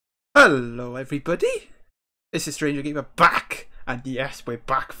Hello everybody, this is Stranger Gamer back, and yes, we're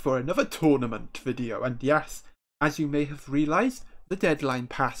back for another tournament video, and yes, as you may have realised, the deadline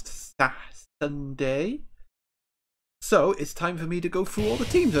passed Sunday, so it's time for me to go through all the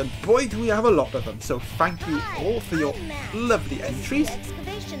teams, and boy do we have a lot of them, so thank you all for your lovely entries,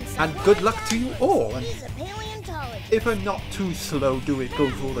 and good luck to you all, and if I'm not too slow go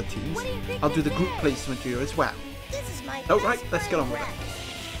through all the teams, I'll do the group placement here as well. Alright, let's get on with it.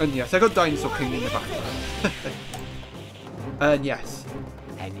 And yes, I got Dinosaur King in the background. And yes,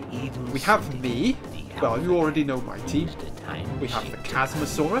 we have me. Well, you already know my team. We have the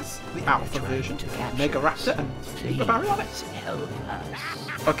Chasmosaurus, the Alpha version, Megaraptor, and Super Baryonyx.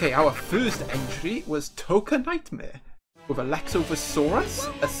 Okay, our first entry was Toka Nightmare, with a Lexovosaurus,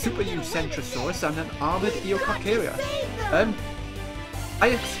 a Super Eucentrosaurus, and an Armored Eocarcharia. I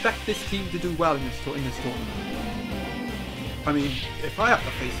expect this team to do well in this tournament. I mean, if I have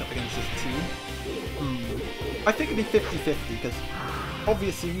to face up against this team, I think it'd be 50-50, because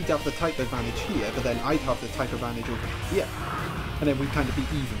obviously we'd have the type advantage here, but then I'd have the type advantage over here, and then we'd kind of be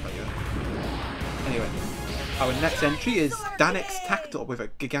even by here. Anyway, our next entry is Danex Tactile with a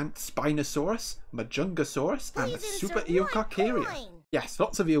Gigant Spinosaurus, Majungasaurus, and a Super Eocarcharia. Yes,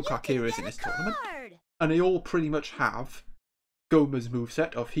 lots of Eocarcharias in this tournament, and they all pretty much have Goma's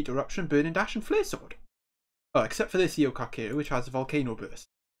moveset of Heat Eruption, Burning Dash, and Flare Sword. Oh, except for this Eocarcharia, which has a Volcano Burst.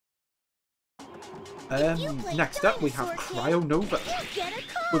 Next up, we have Cryonova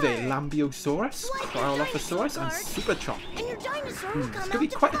with a Lambiosaurus, Cryolophosaurus, and Super Chomp. It's going to be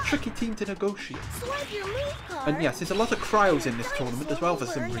quite a tricky team to negotiate. And yes, there's a lot of Cryos in this tournament as well for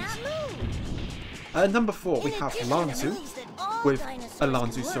some reason. Number 4, we have Lanzu with a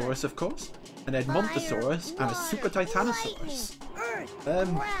Lanzusaurus, of course, an Edmontosaurus, and a Super Titanosaurus.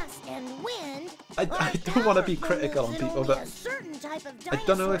 I don't want to be critical on people, but I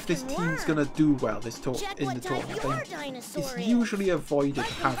don't know if this team's going to do well in the tournament. It's usually avoided to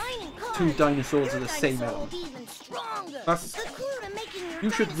have two dinosaurs of the same element. You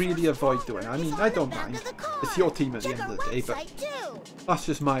should really avoid doing it. I mean, I don't mind. It's your team at the end of the day, but that's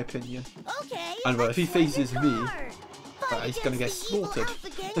just my opinion. And well, if he faces me, he's going to get slaughtered.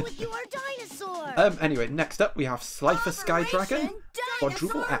 Anyway, next up we have Slifer Sky Dragon,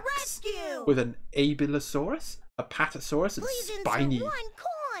 Quadruple X, with an Abylosaurus, a Patasaurus, and Spiny.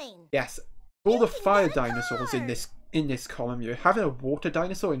 Yes, all the fire dinosaurs in this column here, having a water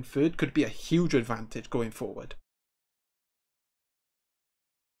dinosaur in third could be a huge advantage going forward.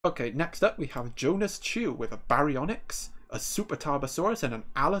 Okay, next up we have Jonas Chew with a Baryonyx, a Super Tarbosaurus, and an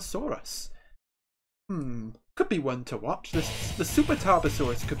Allosaurus. Could be one to watch. The Super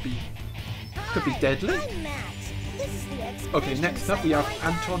Tarbosaurus could be deadly. Okay, next up we have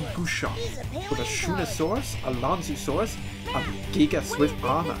Anton Bouchard with a Shunosaurus, a Lanzusaurus, and Gigas with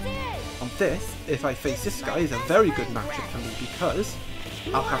armor. On this, if I face this guy, is a very good matchup for me because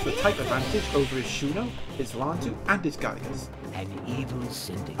I'll have the type advantage over his Shuno, his Lanzu, and his Gigas.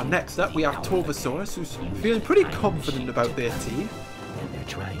 And next up we have Torvosaurus, who's feeling pretty confident about their team.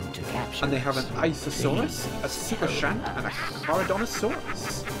 And they have an Isosaurus, a Super Shank, and a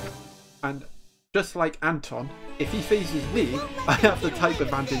Paradonosaurus. And just like Anton, if he faces me, I have the type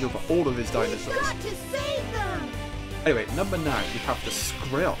advantage over all of his dinosaurs. Anyway, number 9, we have the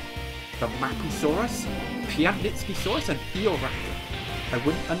Skrill, the Mapusaurus, Piantnitskisaurus, and Eoraptor. I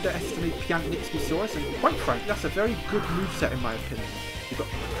wouldn't underestimate Piantnitskisaurus, and quite frankly, that's a very good moveset in my opinion. You've got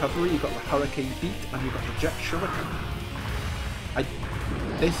the Recovery, you've got the Hurricane Beat, and you've got the Jet Shuriken.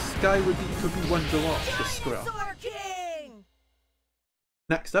 This guy could be one to watch, the Skrill.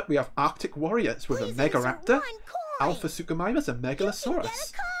 Next up, we have Arctic Warriors with a Megaraptor, Alpha Suchomimus, and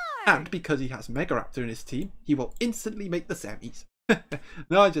Megalosaurus. And because he has Megaraptor in his team, he will instantly make the semis.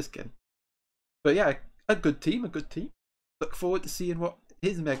 No, I'm just kidding. But yeah, a good team, Look forward to seeing what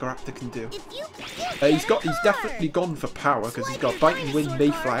his Megaraptor can do. He's definitely gone for power because he's got Biting Wind,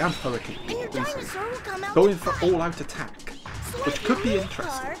 Mayfly, and Hurricane. He's going for all-out attack, which could be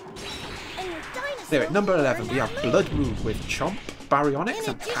interesting. Anyway, number 11, we have Blood Moon with Chomp, Baryonyx,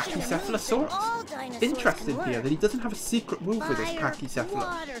 and Pachycephalosaurus. Interesting here that he doesn't have a secret move with his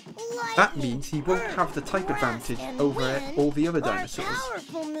Pachycephalo. That means he won't have the type advantage over all the other dinosaurs.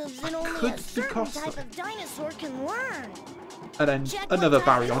 That could be costly. And then another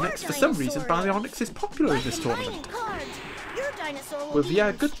Baryonyx. For some reason, Baryonyx is popular in this tournament. With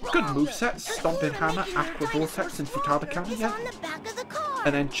good movesets, Stomping Hammer, Aqua Vortex, and Futaba Cannon, yeah.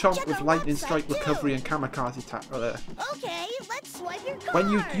 And then Chomp with Lightning Strike, Recovery, and Kamikaze Tackle. When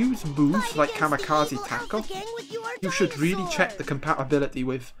you use moves like Kamikaze Tackle, you should really check the compatibility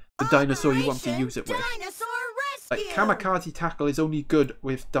with the dinosaur you want to use it with. Like, kamikaze tackle is only good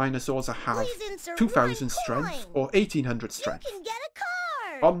with dinosaurs that have 2000 strength or 1800 strength.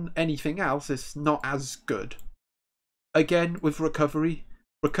 On anything else, it's not as good. Again, with recovery,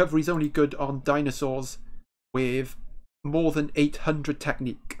 recovery's only good on dinosaurs with more than 800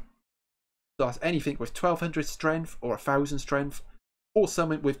 technique. So that's anything with 1200 strength or 1000 strength, or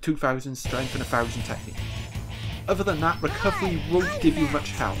something with 2000 strength and 1000 technique. Other than that, recovery won't give you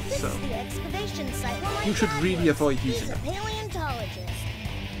much health, so you should really avoid using it.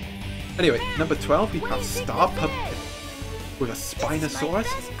 Anyway, number 12, we have Star Pumpkin with a Spinosaurus,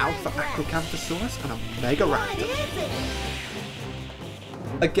 Alpha Acrocanthosaurus, and a Megaraptor.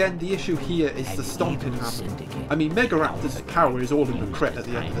 Again, the issue here is the Stomping Hammer. I mean, Megaraptor's power is all in the crit at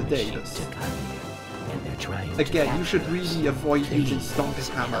the end of the day. Again, you should really avoid using Stomping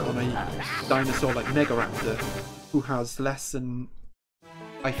Hammer on a dinosaur like Megaraptor, who has less than,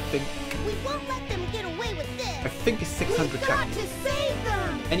 I think it's 600 technique.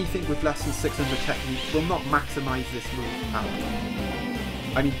 Anything with less than 600 technique will not maximize this move out.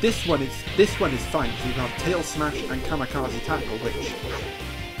 I mean, this one is fine because you have Tail Smash and Kamikaze Tackle, which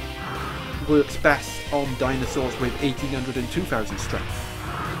works best on dinosaurs with 1800 and 2000 strength.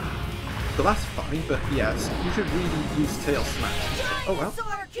 So that's fine, but yes, you should really use Tail Smash. Oh well,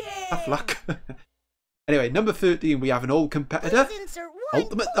 tough luck. Anyway, number 13, we have an old competitor,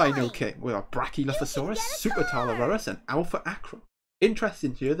 Ultimate Dino King, with a Brachylophosaurus, Super Talorurus, and Alpha Acro.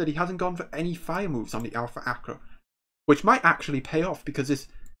 Interesting here that he hasn't gone for any fire moves on the Alpha Acro, which might actually pay off because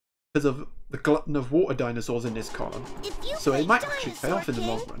of the glutton of water dinosaurs in this column. So it might actually pay off in the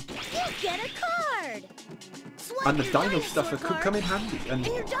long run. And the Dino Stuffer could come in handy. And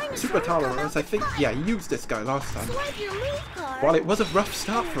Super Talorurus, I think, yeah, he used this guy last time. While it was a rough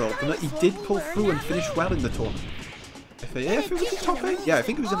start for Ultimate, he did pull through and finish well in the tournament. If it was in the top 8? Yeah, I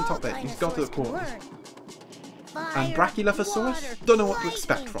think it was in the top 8. He's got to the quarters. And Brachylophosaurus, don't know what to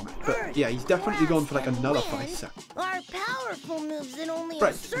expect from it, but yeah, he's definitely gone for like a nullify set.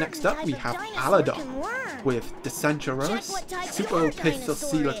 Right, next up we have Aladon with Decentraurus, Super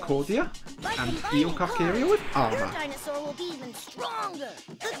Opisthocoelocordia, and Eocarcharia with armor.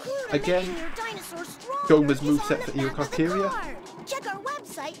 Again, Goma's moveset for Eocarcharia.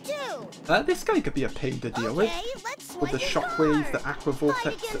 This guy could be a pain to deal with the Shockwave, the Aqua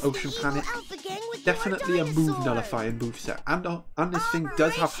Vortex, the Ocean Panic. Definitely a move nullifying moveset, and this thing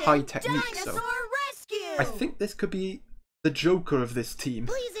does have high technique, so I think this could be the Joker of this team.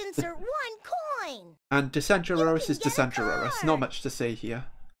 And Decentraurus is Decentraurus, not much to say here.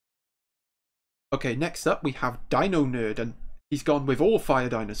 Okay, next up we have Dino Nerd, and he's gone with all fire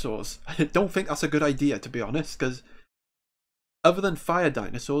dinosaurs. I don't think that's a good idea, to be honest, because other than fire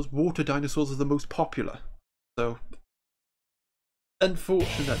dinosaurs, water dinosaurs are the most popular. So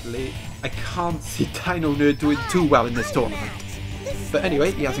unfortunately, I can't see Dino Nerd doing too well in this tournament. But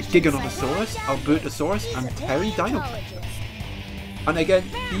anyway, he has a Giganotosaurus, Albertosaurus, and Terry Dinocopter. And again,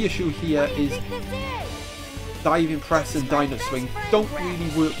 the issue here is Diving Press and Dino Swing don't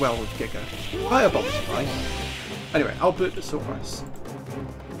really work well with Giga. Fireball is fine. Anyway, Albertosaurus.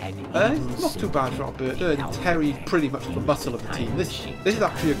 Not too bad for Alberto, and Terry pretty much the muscle of the team. This is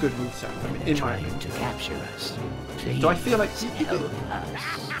actually a good moveset, in my opinion. So I feel like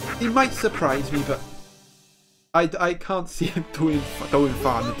he might surprise me, but I can't see him going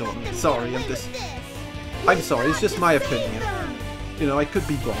far in the tournament. Sorry, I'm sorry, it's just my opinion. You know, I could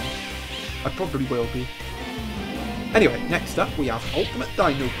be wrong. I probably will be. Anyway, next up we have Ultimate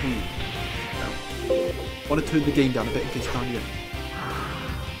Dino Queen. Now, I want to turn the game down a bit in case you can't hear.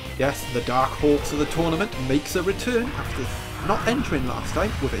 Yes, the Dark Horse of the tournament makes a return after not entering last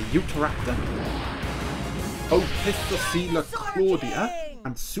time with a Utahraptor, Opisthocoelocordia,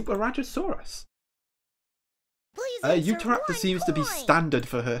 and Super Rajasaurus. Utahraptor seems to be standard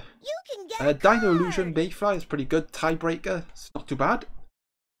for her. Dino Illusion Mayfly is pretty good. Tiebreaker, it's not too bad.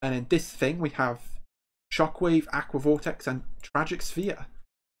 And in this thing we have Shockwave, Aqua Vortex, and Tragic Sphere.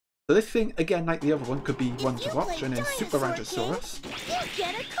 So this thing, again, like the other one, could be one to watch. And then Super Rajasaurus.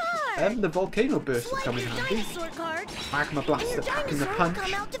 The Volcano Burst will come in handy. Magma Blaster packing the punch.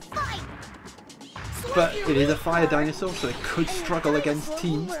 But it is a fire dinosaur, so it could struggle against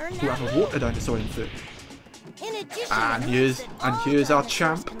teams who have a water dinosaur in third. And here's our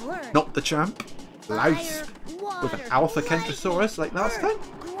champ, not the champ, Louse, with an Alpha Kentosaurus like last time,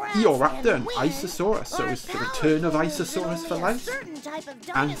 Eoraptor and Isosaurus, so it's the return of Isosaurus for Louse,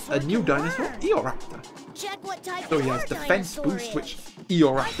 and a new dinosaur, Eoraptor. So he has defense boost, which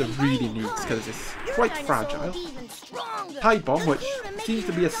Eoraptor really needs because it's quite fragile. Tide Bomb, which seems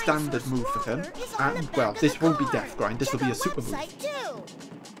to be a standard move for him, and well, this won't be Death Grind, this will be a super move.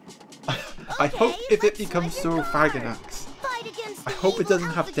 I hope if it becomes Sorofaganax, I hope it doesn't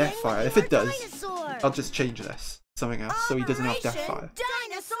have Deathfire. If it does, I'll just change this. Something else, so he doesn't have Deathfire.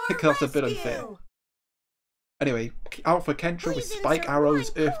 I think that's a bit unfair. Anyway, Alpha Kentra with Spike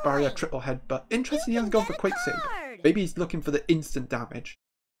Arrows, Earth Barrier, Triple Headbutt. Interesting he hasn't gone for Quick Save. Maybe he's looking for the instant damage.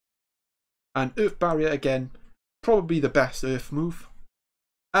 And Earth Barrier again, probably the best Earth move.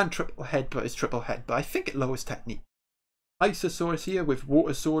 And Triple Headbutt is Triple Headbutt. I think it lowers technique. Isosaurus here with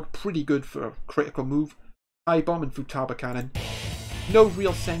Water Sword, pretty good for a critical move. Eye Bomb and Futaba Cannon. No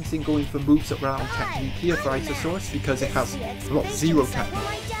real sense in going for moves that rely on technique here for Isosaurus because it has zero technique.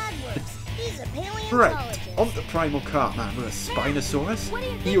 Right, on to Primal Cartman with a Spinosaurus,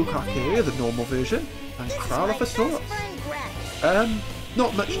 Eocarcharia, the normal version, and Kralophosaurus.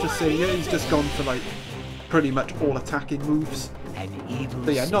 Not much to say here, he's just gone for like pretty much all attacking moves.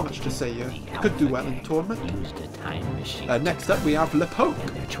 But yeah, not much to say here. Could do well in the tournament. Next up we have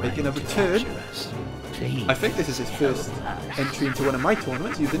Lepoke, making a return. I think this is his first entry into one of my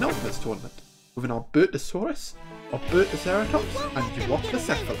tournaments, using Ultimates tournament, with an Albertosaurus, Albertoceratops, and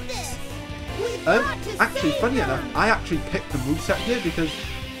Euoplocephalus. Actually, funny enough, I actually picked the moveset here because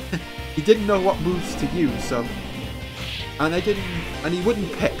he didn't know what moves to use, so and he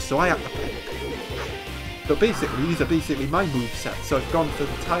wouldn't pick, so I had to pick. So basically, these are basically my moveset. So I've gone for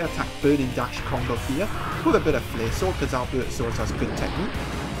the tie attack burning dash combo here with a bit of flare sword because Albertosaurus has good technique.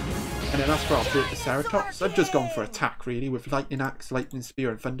 And then as for Albertoceratops, I've just gone for attack really with Lightning Axe, Lightning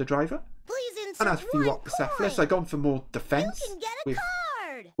Spear, and Thunder Driver. And as for Euoplocephalus, I've gone for more defense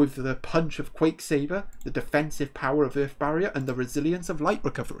with the punch of Quake Saber, the defensive power of Earth Barrier, and the resilience of Light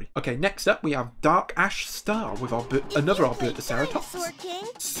Recovery. Okay, next up we have Dark Ash Star with another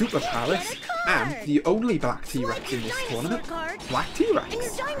Albertoceratops, Super Paris, and the only Black T-Rex in this tournament, Black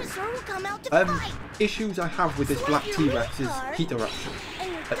T-Rex. Issues I have with this Black T-Rex is Heat Eruption.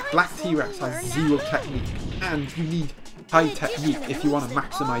 Black T-Rex has zero technique, and you need high technique if you want to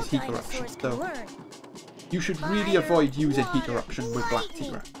maximize Heat Eruption. So you should really avoid using Heat Eruption with Black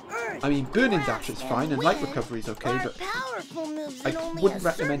T-Rex. I mean, Burning Dash is fine and Light Recovery is okay, but I wouldn't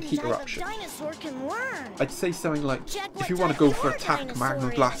recommend Heat Eruption. I'd say something like, if you want to go for attack,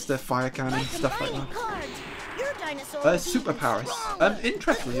 Magma Blaster, Fire Cannon, stuff like that. Super Paris.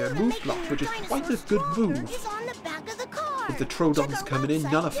 Interestingly, a move block, which is quite a good move. With the Troodons coming in,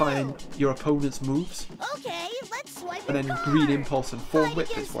 nullifying your opponent's moves. And then Green Impulse and Form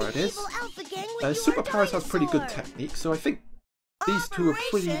Whip is what it is. Super Paris has pretty good technique, so I think these two are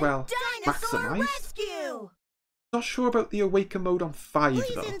pretty well maximised. Not sure about the Awaken mode on 5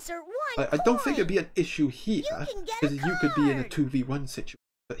 though. I don't think it'd be an issue here, because you could be in a 2v1 situation.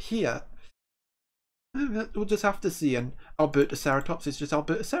 But here, we'll just have to see, and Albertoceratops is just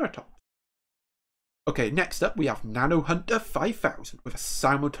Albertoceratops. Okay, next up we have Nano Hunter 5000 with a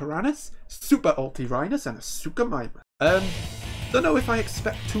Simultyrannus, Super Ultirhinus, and a Suchomimus. Don't know if I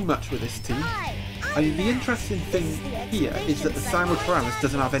expect too much with this team. I mean, the interesting thing here is that the Simultyrannus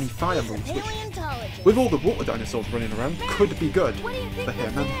doesn't have any fire moves, which, with all the water dinosaurs running around, could be good for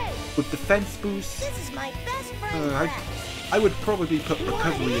him. And with defense boost, I would probably put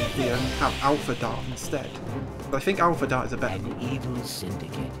Recovery in here and have Alpha Dart instead. But I think Alpha Dart is a better move.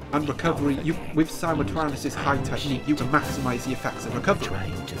 And Recovery, with Simultyrannus' high technique, you can maximise the effects of Recovery.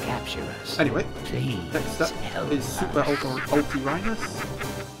 Anyway, next up is Super Ultirhinus.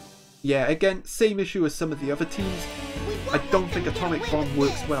 Yeah, again, same issue as some of the other teams. I don't think Atomic Bomb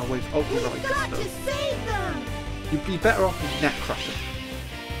works well with Ultirhinus though. You'd be better off with Net Crusher.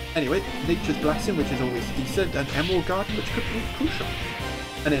 Anyway, Nature's Blessing, which is always decent, and Emerald Garden, which could be crucial.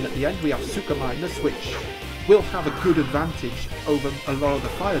 And then at the end we have Suchomimus, which will have a good advantage over a lot of the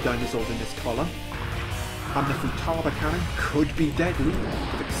fire dinosaurs in this column. And the Futaba Cannon could be deadly,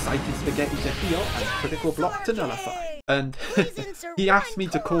 with Excited Spaghetti to heal and Critical Block to nullify. And he asked me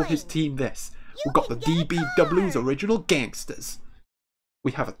to call his team this. We've got the DBW's original gangsters.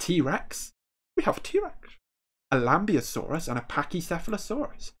 We have a T-Rex, a Lambeosaurus, and a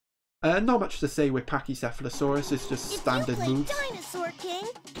Pachycephalosaurus. Not much to say with Pachycephalosaurus, it's just standard moves.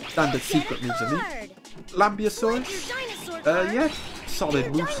 Standard secret moves, I mean. Lambeosaurus, yeah, solid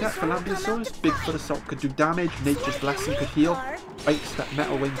moveset for Lambeosaurus. Bigfoot Assault could do damage, Nature's Blessing could heal. I expect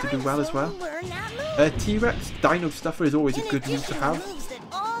Metal Wing to do well as well. T-Rex, Dino Stuffer is always a good move to have.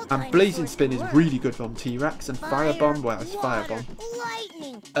 And Blazing Spin is really good on T-Rex, and Firebomb, well, it's Firebomb.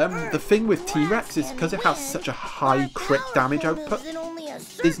 The thing with T-Rex is because it has such a high crit damage output,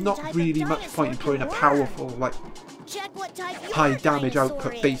 there's not really much point in putting a powerful, like, high damage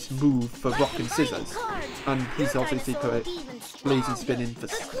output based move for Rock and Scissors. And he's obviously put Blazing Spin in for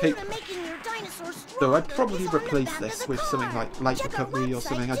paper. So I'd probably replace this with something like Light Recovery or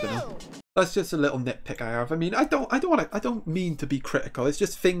something, I don't know. That's just a little nitpick I have. I mean, I don't mean to be critical. It's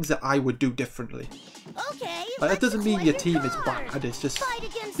just things that I would do differently. Okay, Like, it doesn't mean your team is bad. It's just,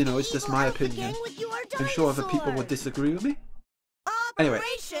 you know, it's just my opinion. I'm sure other people would disagree with me. Anyway,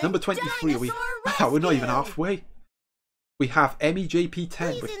 number 23. We're not even halfway. We have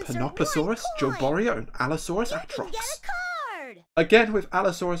MEJP10 with Panoplosaurus, Joboria, and Allosaurus Atrox. Again, with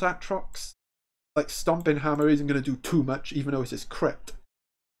Allosaurus Atrox, like, Stomping Hammer isn't going to do too much, even though it's his crit.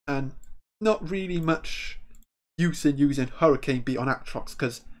 And not really much use in using Hurricane Beat on Atrox,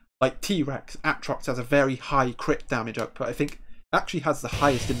 because, like T-Rex, Atrox has a very high crit damage output. I think it actually has the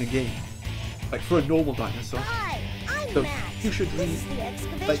highest in the game, like for a normal dinosaur. So you should read,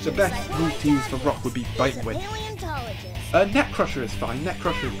 like, the best move to use for Rock would be Bite Wind. Neck Crusher is fine. Neck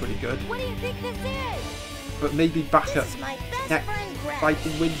Crusher is pretty good. What do you think this is? But maybe back up Neck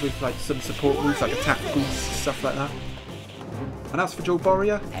Fighting Wind with like some support moves like Attack Boost, stuff like that. And as for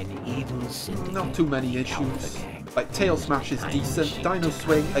Joboria, not too many issues. Like Tail Smash is decent. Dino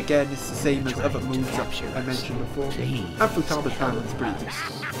Swing again is the same as other moves that I mentioned before. And Futaba Cannon's pretty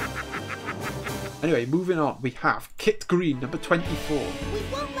decent. Anyway, moving on, we have Kit Green, number 24,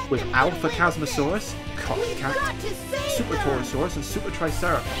 with Alpha Chasmosaurus, Copcat, Super Torosaurus, and Super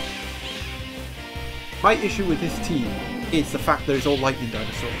Triceratops. My issue with this team is the fact that it's all lightning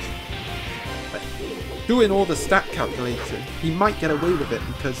dinosaurs. Like, doing all the stat calculation, he might get away with it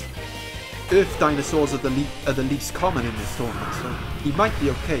because Earth dinosaurs are the least common in this tournament, so he might be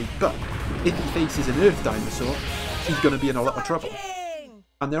okay, but if he faces an Earth dinosaur, he's going to be in a lot of trouble.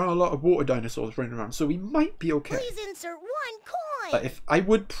 And there are a lot of water dinosaurs running around, so we might be okay. Please insert 1 coin. But if I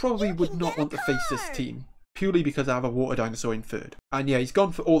probably would not want to face this team, purely because I have a water dinosaur in third. And yeah, he's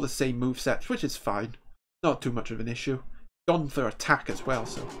gone for all the same movesets, which is fine. Not too much of an issue. Gone for attack as well,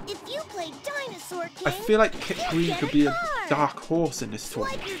 so. If you play Dinosaur King, I feel like Kit Green could be a dark horse in this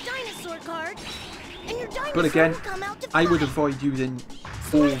tournament. Your dinosaur card, and your dinosaur but again, will come out to I would fight. avoid using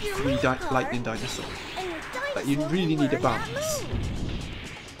all 3 lightning dinosaurs. But you really need a balance.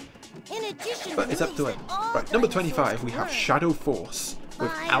 But it's up to him. Right, number 25, we have Shadow Force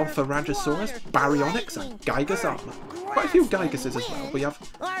with Alpha Ragosaurus, Baryonyx, and Gigas Armor. Quite a few Gigases as well. We have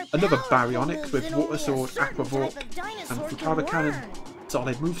another Baryonyx with Water Sword, Aquavork, and Futaba Cannon.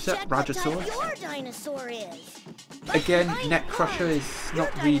 Solid moveset, Ragosaurus. Again, Neck Crusher is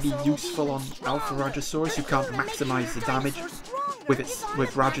not really useful on Alpha Ragosaurus. You can't maximise the damage with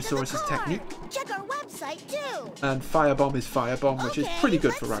Ragosaurus' technique. And Firebomb is Firebomb, which is pretty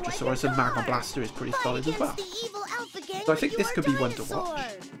good for Ragosaurus, and Magma Blaster is pretty solid as well. So I think this could be one to watch.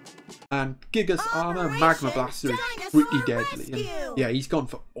 And Gigas Armor, Magma Blaster is pretty deadly. And yeah, he's gone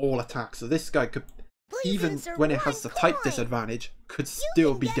for all attacks, so this guy could, even when it has the type disadvantage, could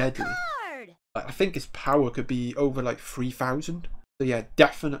still be deadly. I think his power could be over like 3,000. So yeah,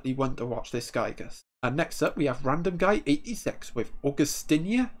 definitely one to watch this Gigas. And next up we have Random Guy 86 with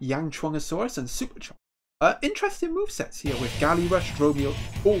Augustinia, Yangchuangosaurus, and Supercharge. Interesting movesets here with Galley Rush, Dromio,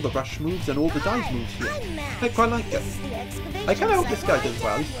 all the rush moves and all the dive moves here. I quite like it. I kind of hope this guy does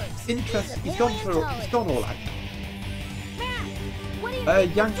well. He's interesting. He's gone all out.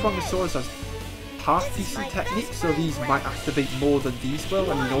 Yangchuangosaurus has half decent technique, so these might activate more than these will.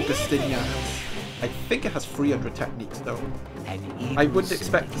 I mean, Augustinia has, I think it has 300 techniques though. I wouldn't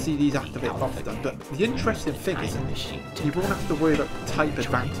expect to see these activate often, but the interesting thing is that you won't have to worry about type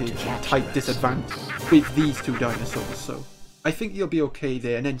advantage and type disadvantage with these 2 dinosaurs, so I think you'll be okay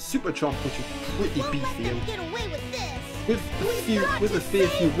there. And then Super Chomp, which is pretty beefy, and with a fair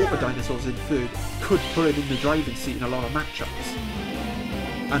few water dinosaurs in third, could put him in the driving seat in a lot of matchups.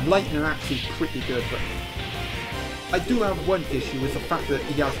 And Lightning Axe is pretty good, but I do have one issue with the fact that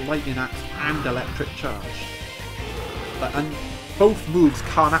he has Lightning Axe and Electric Charge. And both moves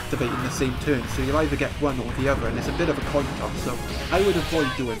can't activate in the same turn, so you'll either get one or the other, and it's a bit of a coin toss, so I would avoid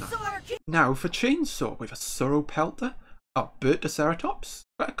doing that. Now for Chainsaw, with a Sauropelta, a Bertoceratops,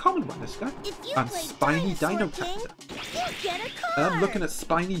 quite a common one this guy, and Spiny Dinotector. Looking at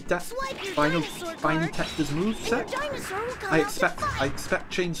Spiny Tector's moveset, I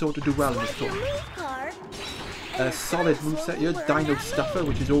expect Chainsaw to do well in this tournament. Solid moveset here, Dino Stuffer,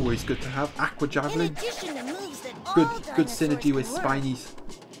 which is always good to have, Aqua Javelin, good synergy with Spiny's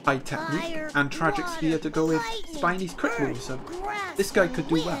high technique, and Tragic Spear to go with Spiny's crit move, so this guy could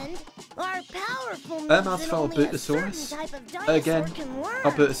do well. As for Albertosaurus, again,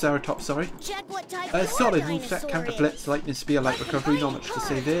 Albertoceratops, sorry. Solid moveset, Counter Blitz, Lightning Spear, Light Recovery, not much to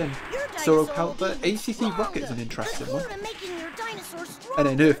say there. And Sauropelta, ACC Rocket is an interesting one. And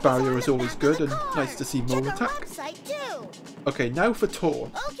then Earth Barrier is always good, and nice to see more attack. Okay, now for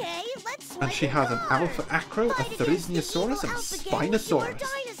Tor. And she has an Alpha Acro, a Therizinosaurus, and a Spinosaurus.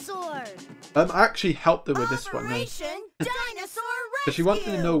 I actually helped her with this one then. Operation Dinosaur Because she wanted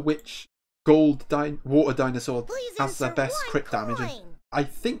to know which gold water dinosaur Please has the insert best one crit damage. And coin. I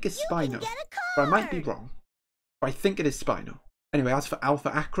think it's You can Spino. get a But I might be card. wrong. But I think it is Spino. Anyway, as for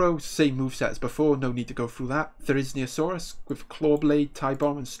Alpha Acro, same moveset as before, no need to go through that. Therizneosaurus with Claw Blade, Tie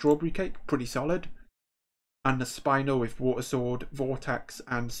Bomb and Strawberry Cake, pretty solid. And the Spino with Water Sword, Vortex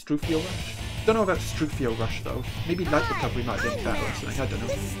and Strufio Rush. Don't know about Strufio Rush though. Maybe Light Recovery might have been better or something, I don't know.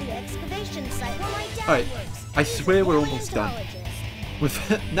 This is the excavation site where my dad Alright, works. I swear we're almost done.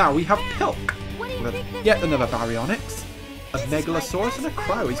 With now we have Pilk. What do you With think this yet is? another Baryonyx, a Megalosaurus and a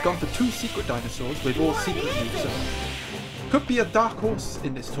Crow. He's gone for 2 secret dinosaurs with all secret moves. So could be a dark horse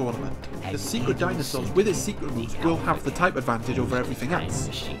in this tournament. The secret dinosaurs with his secret moves will have the type advantage over everything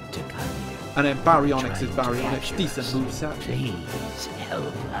else. And then Baryonyx is Baryonyx, decent moveset. Please help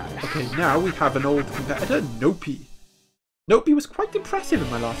us. Okay, now we have an old competitor, Nopi. Nopi was quite impressive in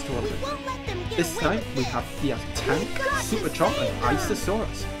my last tournament. Won't let them get This away time with it. he has Tank, Super Chomp and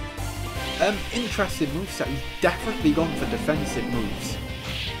Isosaurus. Interesting moveset, he's definitely gone for defensive moves.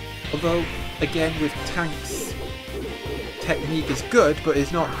 Although, again with Tank's technique is good, but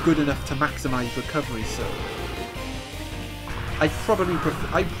it's not good enough to maximise recovery, so I'd probably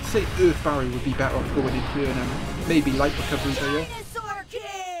prefer, I'd say Earth Barrier would be better off going in here and then maybe Light Recovery here. Dinosaur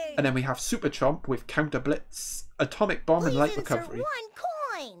King! And then we have Super Chomp with Counter Blitz, Atomic Bomb and Light Please insert Recovery.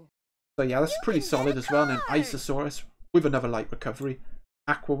 one coin. So yeah, that's pretty can get solid a as well. And then card. Isosaurus with another Light Recovery,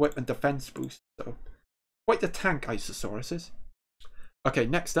 Aqua Whip and Defense Boost. So quite the tank Isosaurus is. Okay,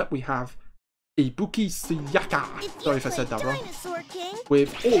 next up we have Ibuki Suyaka. Sorry if I said that wrong. Dinosaur King,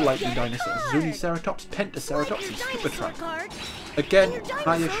 With all you can lightning get a dinosaurs, card. Zuniceratops, Pentaceratops and Swipe your Super dinosaur Trap. card, Again, and your my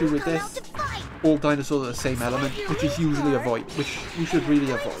dinosaur issue will with come out this, to fight. all dinosaurs are the same element, which is usually avoid, which you should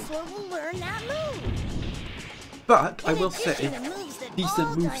really avoid. Dinosaur will learn that move. But I In will addition say, to moves that decent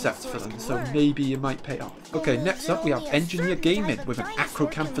all movesets for dinosaurs them, can so learn. maybe it might pay off. Okay, next up we have Engineer Gaming with an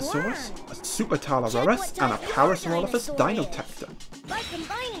Acrocanthosaurus, a Super Talasaurus, and a Parasaurolophus Dinotector. By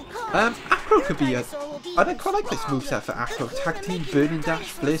combining cards, Acro could be a... dinosaur will be I quite like this moveset for Acro. Tag Team, Burning Dash,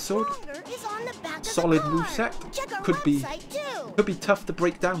 Flare Sword. Solid moveset. Could be tough to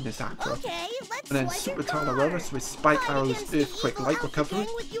break down this Acro. Okay, let's And then swipe Super your card. Talasaurus with Spike Fight Arrows, against the Earthquake, evil Light Alpha Recovery.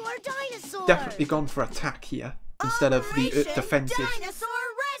 King with your dinosaur. Definitely gone for attack here, instead of the Operation defensive Dinosaur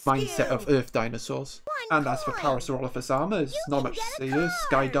mindset of Rescue. Earth dinosaurs. One And as for coin. Parasaurolophus armor, there's You not can much to get say a here.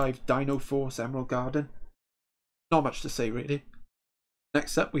 card. Skydive, Dino Force, Emerald Garden. Not much to say really.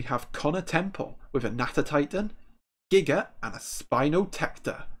 Next up we have Connor Temple with a Natatitan, Giga and a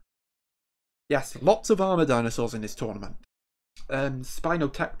Spinotector. Yes, lots of armor dinosaurs in this tournament.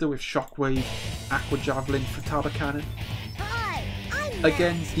 Spinotector with Shockwave, Aqua Javelin, Futaba Cannon. Hi, I'm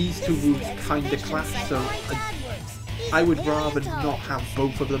Again, Max. these This two is the moves kinda excavation clash, site so where my dad works. He's I would a rather paleontologist. not have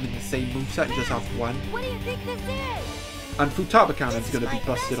both of them in the same moveset and just have one. What do you think this is? And Futaba Cannon's This going is to be my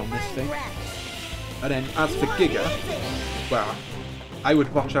busted best on this friend, thing. Rex. And then as for What Giga, is it? well, I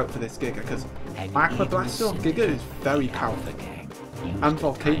would watch out for this Giga because Magma Blaster on Giga is very powerful. And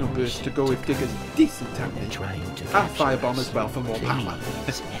Volcano Burst to go with Giga's decent technique. And Firebomb as well for more power.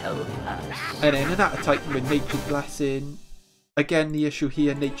 And then an Attack Titan with Nature's Blessing. Again, the issue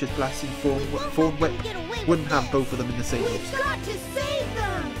here, Nature's Blessing, Thorn Whip, wouldn't have both of them in the same We've moveset. got to save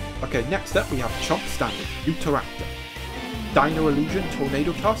them. Okay, next up we have Chomp Standard, Utahraptor, Dino Illusion,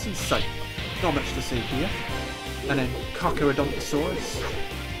 Tornado Toss and Sight. Not much to say here. And then Carcharodontosaurus.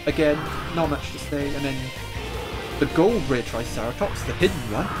 Again, not much to say. And then the Gold Rare Triceratops, the hidden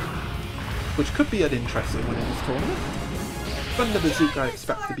one, which could be an interesting one in this tournament. Thunder Bazooka I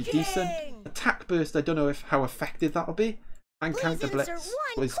expect to be decent. Attack Burst, I don't know how effective that'll be. And Please Counter insert Blitz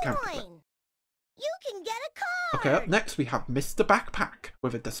one is Counter Blitz. coin. You can get a card. Okay, up next we have Mr. Backpack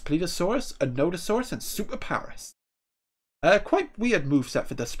with a Daspletosaurus, a Nodosaurus, and Super Paris. Quite weird moveset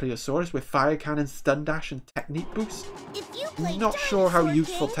for Daspletosaurus with Fire Cannon, Stun Dash, and Technique Boost. If you play Not sure how Dinosaur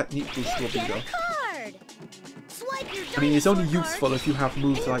useful King, Technique Boost you will be get a though. card. Swipe your I mean, it's only dinosaur useful card, if you have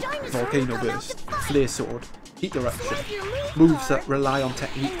moves and your like dinosaur Volcano will come out Burst, to fight. Flare Sword, Heat Eruption, Swipe your move moves card, that rely on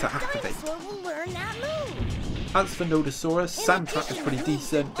technique and to your activate. dinosaur will learn that move. As for Nodosaurus, Sand Trap is pretty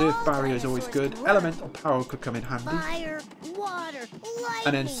decent, Earth Barrier is always good, Elemental Power could come in handy. Fire, water, lightning,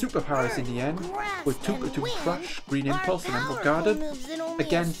 And then Super Powers in the end, grass, with and Tuka wind Crush, Green are Impulse and Emerald powerful Garden. moves that only a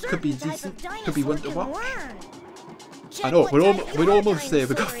Again, could be certain type decent, of could be one to dinosaur watch. can learn. Check I know, what we're type we're your almost there,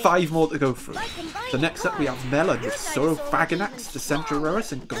 we've got dinosaur is. 5 more to go through. By combining So next up we have cards, Melon your with dinosaur will Saurophaganax, be even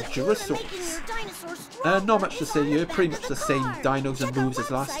Decentraurus, and stronger. The key to making Gogirasaurus. your dinosaur stronger Not much to is say on the here, back pretty of much the the same card. dinos and Check our moves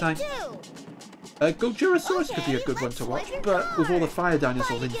as last time. website, too. Gogirasaurus could be a Okay, good one let's to watch, swipe your but with all the fire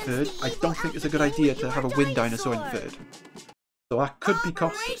dinosaurs Fight in against third, the I evil don't think it's a good Alpha King idea with to have a your wind dinosaur in dinosaur. third. So that could be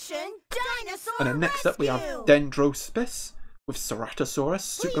costly. Operation And then next up we have Dendrospis with Ceratosaurus,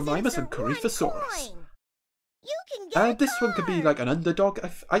 Suchomimus, and Coryphosaurus. This one could be like an underdog.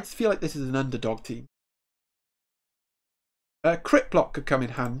 I feel like this is an underdog team. Crit Block could come in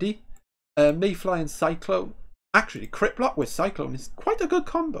handy. Mayfly and Cyclone. Actually, Crit Block with Cyclone is quite a good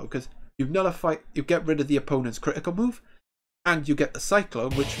combo because you nullify, you get rid of the opponent's critical move, and you get the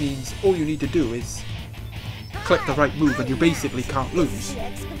Cyclone, which means all you need to do is click the right move and you basically can't lose.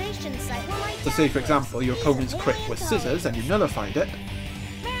 So say for example your opponent's crit was Scissors and you nullified it,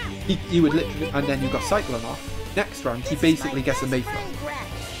 you would literally, and then you got Cyclone off. Next round he basically gets a Mayfly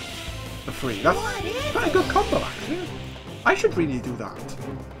for free. That's quite a good combo actually. I should really do that.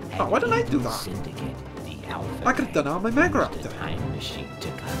 Oh, why didn't I do that? I could have done it on my Megaraptor.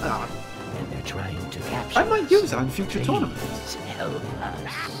 I might use that in future tournaments.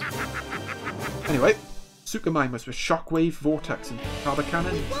 Anyway, Suchomimus with Shockwave, Vortex, and Power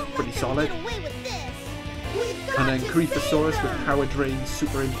Cannon, pretty solid. And then Coryphosaurus with Power Drain,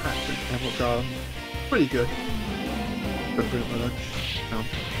 Super Impact, and Emerald Garden, pretty good. Good for my lunch. No.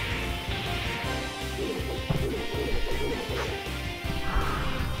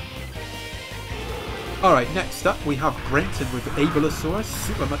 Alright, next up we have Brenton with Abelisaurus,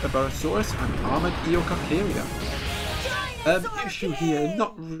 Super Metabarosaurus, and Armored Eocarcharia. Issue here,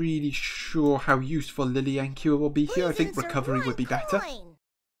 not really sure how useful Lily Cure will be here. I think Recovery would be better.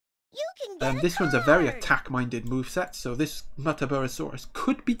 This one's a very attack-minded moveset, so this Metabarosaurus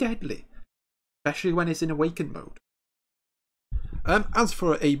could be deadly, especially when it's in Awakened mode. As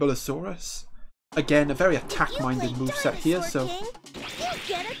for Abelisaurus, again, a very attack-minded moveset here, so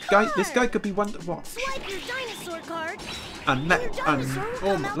this guy could be one to watch. And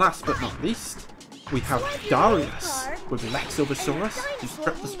last but not least, we have Darius with Lexosaurus,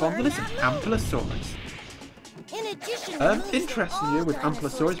 Streptospondylus, and Ampulosaurus. Interesting here with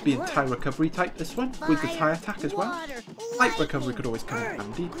Ampulosaurus being tie recovery type, this one, with the tie attack as well. Light recovery could always come in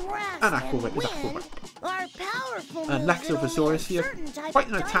handy. And Aqua Whip is Aqua Whip. And Lexosaurus here, quite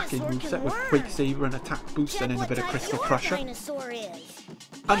an attacking moveset with Quake Saver and attack boost and then a bit of Crystal Crusher.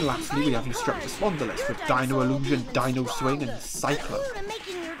 And lastly we have your Streptospondylus with Dino Illusion, Dino Swing, and Cyclone.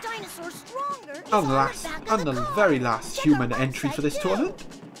 And the very last human entry for this tournament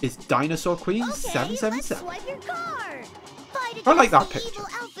is Dinosaur Queen 777. I like that picture.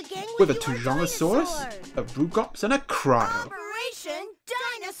 With a Tujonosaurus, a Rugops, and a Cryo.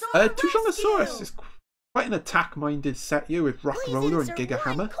 Tujonosaurus is quite an attack-minded set here with Rock Roller and Giga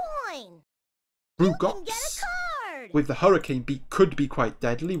Hammer. Rugops with the Hurricane Beak could be quite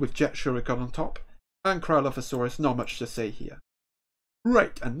deadly with Jet Shuriken on top. And Cryolophosaurus, not much to say here.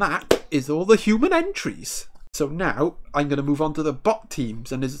 Right, and that is all the human entries. So now I'm going to move on to the bot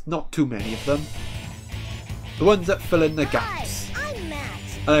teams, and there's not too many of them. The ones that fill in the gaps.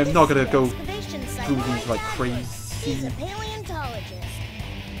 And I'm not going to go through these like crazy.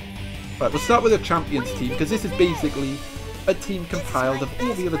 Right, we'll start with the champions team, because this is basically a team compiled of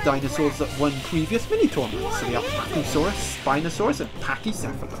all the other dinosaurs that won previous mini tournaments. So we have Pachysaurus, Spinosaurus, and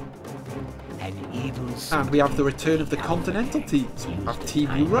Pachycephalo. And we have the return of the continental teams. We have Team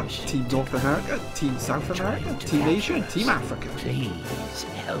Europe, Team North America, Team South America, Team Asia, and Team Africa.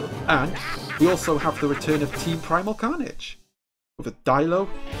 And we also have the return of Team Primal Carnage. With a Dilo.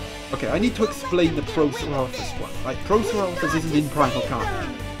 Okay, I need to explain the Proceratops one. Right, Proceratops isn't in Primal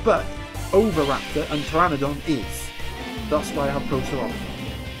Carnage, but Oviraptor and Pteranodon is. That's why I have Proceratops.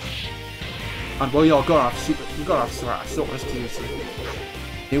 And well, you've got to have Ceratosaurus to use it.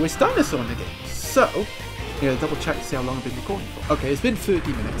 Newest dinosaur in the game. So, I'm going to double check to see how long I've been recording for. Okay, it's been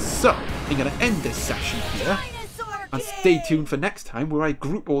 30 minutes. So, I'm going to end this session here. And stay tuned for next time where I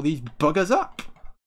group all these buggers up.